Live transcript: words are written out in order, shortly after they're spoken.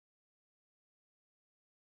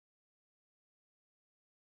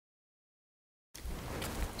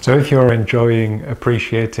So if you're enjoying,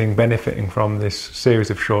 appreciating, benefiting from this series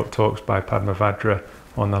of short talks by Padmavajra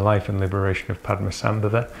on the life and liberation of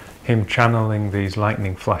Padmasambhava, him channeling these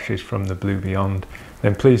lightning flashes from the blue beyond,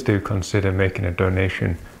 then please do consider making a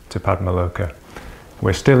donation to Padmaloka.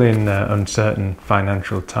 We're still in uncertain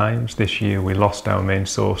financial times. This year we lost our main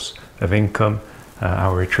source of income,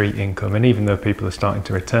 our retreat income, and even though people are starting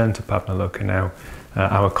to return to Padmaloka now,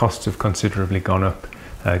 our costs have considerably gone up,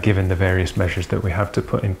 given the various measures that we have to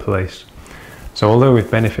put in place. So although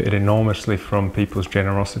we've benefited enormously from people's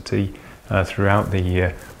generosity throughout the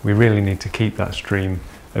year, we really need to keep that stream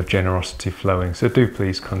of generosity flowing. So do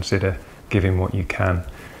please consider giving what you can.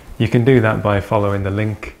 You can do that by following the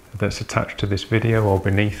link that's attached to this video or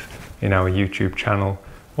beneath in our YouTube channel,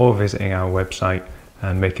 or visiting our website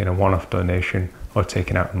and making a one-off donation or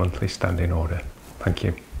taking out a monthly standing order. Thank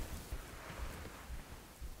you.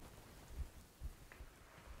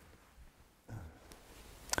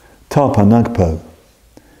 Tapa Nagpo,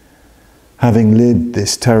 having lived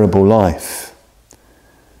this terrible life,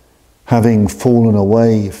 having fallen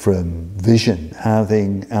away from vision,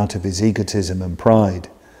 having out of his egotism and pride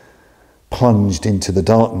plunged into the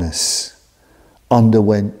darkness,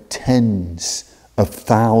 underwent tens of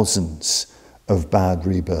thousands of bad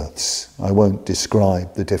rebirths. I won't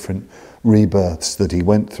describe the different rebirths that he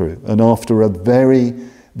went through. And after a very,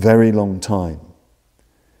 very long time,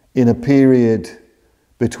 in a period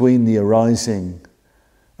between the arising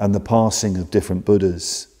and the passing of different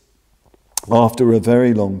Buddhas, after a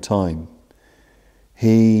very long time,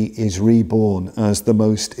 he is reborn as the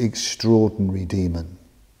most extraordinary demon.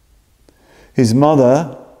 His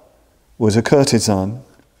mother was a courtesan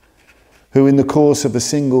who in the course of a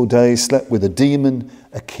single day slept with a demon,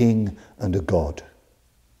 a king and a god.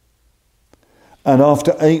 And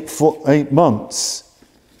after 8 months,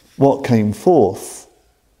 what came forth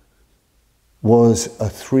was a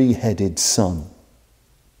 3-headed son.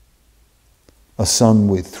 A son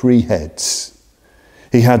with 3 heads.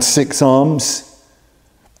 He had 6 arms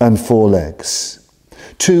and 4 legs.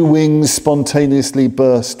 2 wings spontaneously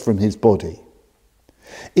burst from his body.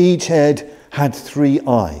 Each head had 3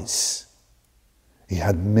 eyes. He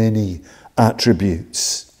had many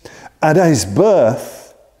attributes. At his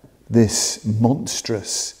birth, this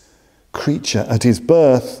monstrous creature, at his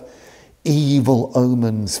birth, evil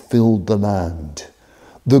omens filled the land.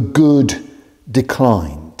 The good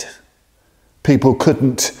declined. People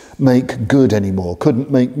couldn't make good anymore,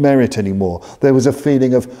 couldn't make merit anymore. There was a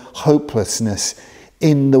feeling of hopelessness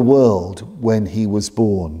in the world when he was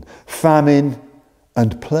born. Famine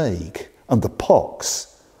and plague and the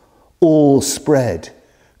pox all spread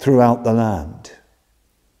throughout the land.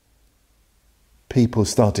 People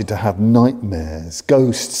started to have nightmares.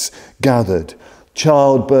 Ghosts gathered.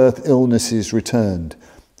 Childbirth illnesses returned.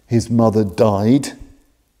 His mother died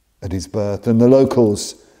at his birth, and the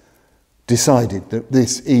locals decided that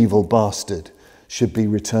this evil bastard should be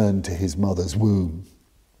returned to his mother's womb.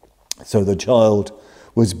 So the child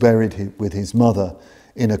was buried with his mother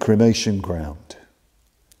in a cremation ground.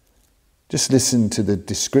 Just listen to the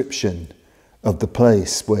description of the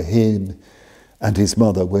place where him and his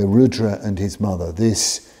mother, where Rudra and his mother,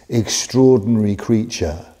 this extraordinary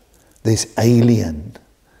creature, this alien,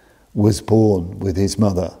 was born with his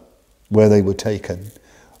mother, where they were taken.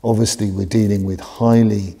 Obviously, we're dealing with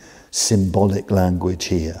highly symbolic language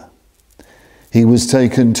here. He was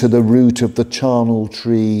taken to the root of the charnel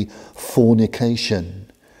tree fornication,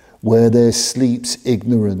 where there sleeps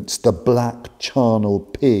ignorance, the black charnel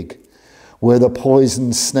pig, where the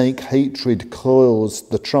poison snake hatred coils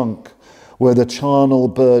the trunk, where the charnel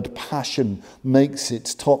bird passion makes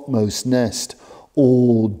its topmost nest.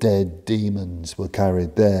 All dead demons were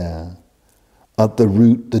carried there. At the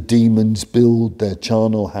root the demons build their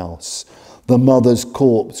charnel house. The mother's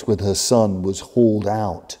corpse with her son was hauled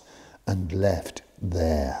out and left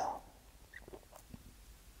there.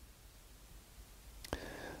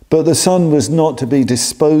 But the son was not to be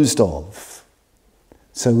disposed of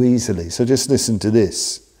so easily. So just listen to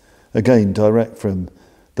this. Again, direct from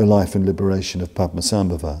the life and liberation of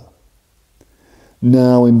Padmasambhava.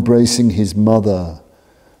 Now embracing his mother,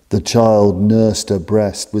 the child nursed her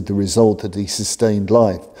breast with the result that he sustained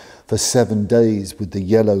life for 7 days with the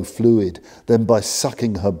yellow fluid. Then by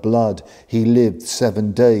sucking her blood, he lived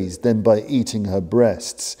 7 days. Then by eating her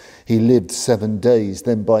breasts, he lived 7 days.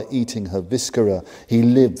 Then by eating her viscera, he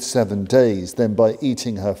lived 7 days. Then by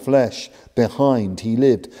eating her flesh behind, he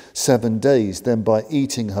lived 7 days. Then by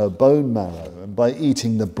eating her bone marrow and by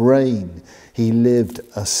eating the brain, he lived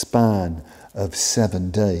a span of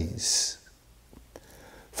 7 days.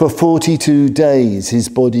 For 42 days his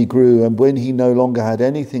body grew, and when he no longer had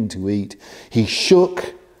anything to eat, he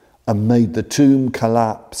shook and made the tomb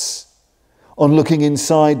collapse. On looking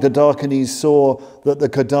inside, the Dardanelles saw that the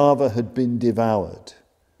cadaver had been devoured.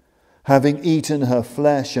 Having eaten her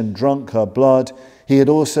flesh and drunk her blood, he had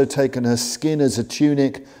also taken her skin as a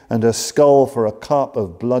tunic and her skull for a cup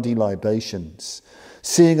of bloody libations.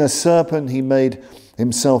 Seeing a serpent, he made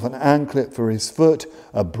himself an anklet for his foot,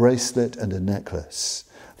 a bracelet and a necklace.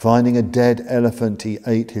 Finding a dead elephant, he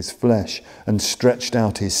ate his flesh and stretched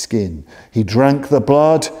out his skin. He drank the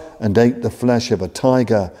blood and ate the flesh of a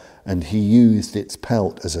tiger, and he used its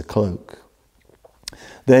pelt as a cloak.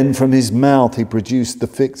 Then from his mouth he produced the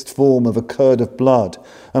fixed form of a curd of blood,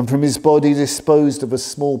 and from his body disposed of a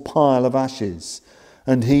small pile of ashes.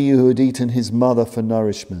 And he who had eaten his mother for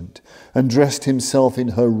nourishment, and dressed himself in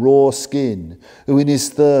her raw skin, who in his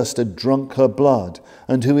thirst had drunk her blood,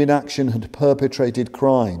 and who in action had perpetrated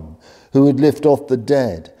crime, who had lifted off the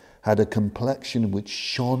dead, had a complexion which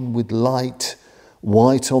shone with light,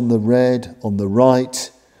 white on the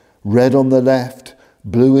right, red on the left,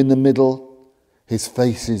 blue in the middle. His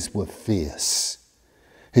faces were fierce.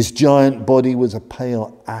 His giant body was a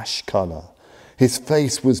pale ash colour. His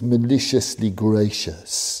face was maliciously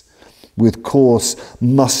gracious, with coarse,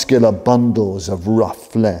 muscular bundles of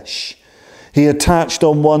rough flesh. He attached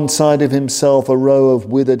on one side of himself a row of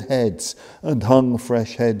withered heads and hung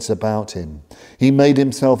fresh heads about him. He made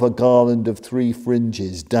himself a garland of 3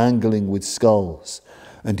 fringes dangling with skulls,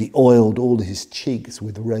 and he oiled all his cheeks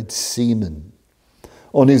with red semen.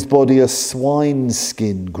 On his body a swine's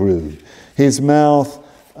skin grew. His mouth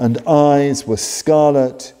and eyes were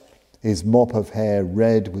scarlet, his mop of hair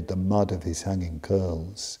red with the mud of his hanging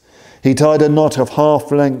curls. He tied a knot of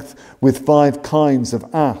half length with 5 kinds of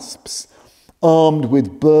asps, armed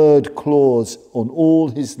with bird claws on all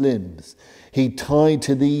his limbs. He tied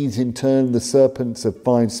to these in turn the serpents of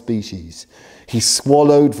 5 species. He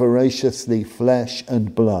swallowed voraciously flesh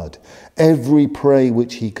and blood, every prey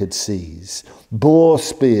which he could seize, boar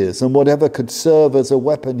spears and whatever could serve as a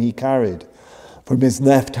weapon he carried. From his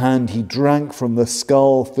left hand he drank from the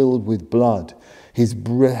skull filled with blood. His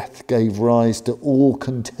breath gave rise to all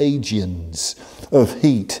contagions of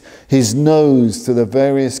heat, his nose to the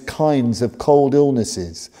various kinds of cold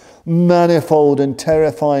illnesses. Manifold and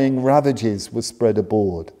terrifying ravages were spread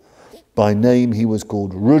abroad. By name he was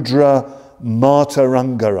called Rudra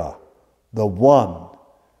Martarangara, the One,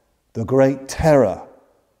 the great terror,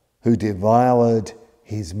 who devoured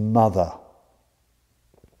his mother.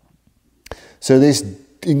 So this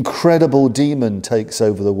incredible demon takes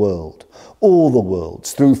over the world, all the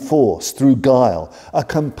worlds, through force, through guile, a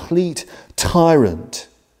complete tyrant.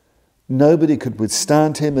 Nobody could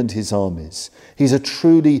withstand him and his armies. He's a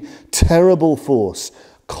truly terrible force,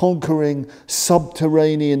 conquering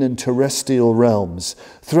subterranean and terrestrial realms,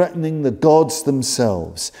 threatening the gods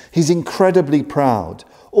themselves. He's incredibly proud,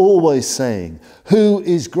 always saying, "Who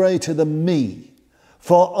is greater than me?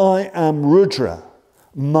 For I am Rudra,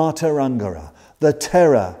 Martarangara, the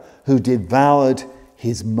terror who devoured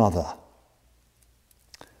his mother."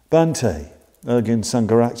 Bhante, Urgyen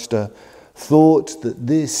Sangharakshita, thought that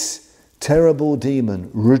this terrible demon,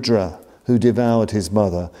 Rudra, who devoured his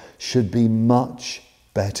mother, should be much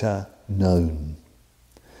better known.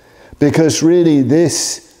 Because really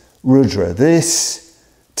this Rudra, this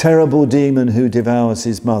terrible demon who devours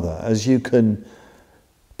his mother, as you can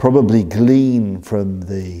probably glean from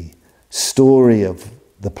the story of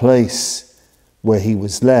the place where he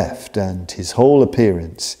was left and his whole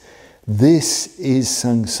appearance, this is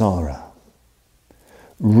samsara.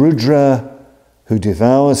 Rudra, who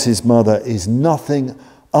devours his mother, is nothing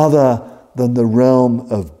other than the realm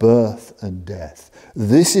of birth and death.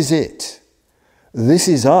 This is it. This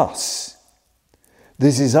is us.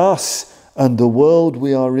 This is us and the world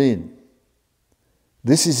we are in.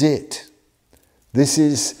 This is it. This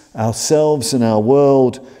is ourselves and our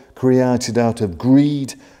world created out of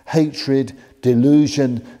greed, hatred,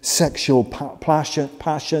 delusion, sexual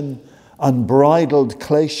passion, unbridled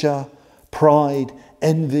klesha, pride,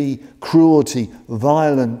 envy, cruelty,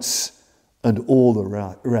 violence, and all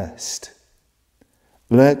the rest.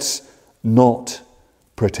 Let's not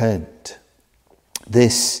pretend.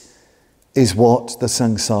 This is what the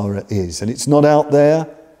samsara is. And it's not out there,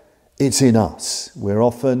 it's in us. We're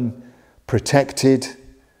often protected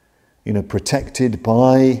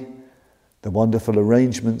by the wonderful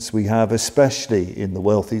arrangements we have, especially in the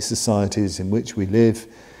wealthy societies in which we live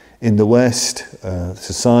in the West,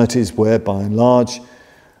 societies where by and large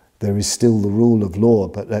there is still the rule of law.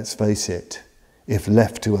 But let's face it, if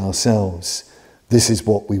left to ourselves, this is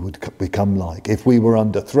what we would become like. If we were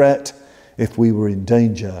under threat, if we were in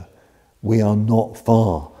danger, we are not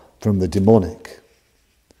far from the demonic.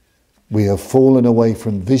 We have fallen away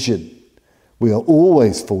from vision. We are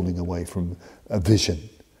always falling away from a vision.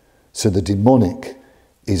 So the demonic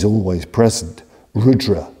is always present.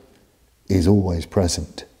 Rudra is always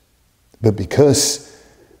present. But because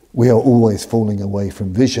we are always falling away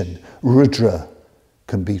from vision, Rudra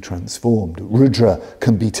can be transformed. Rudra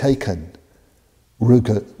can be taken.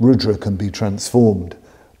 Rudra can be transformed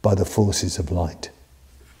by the forces of light.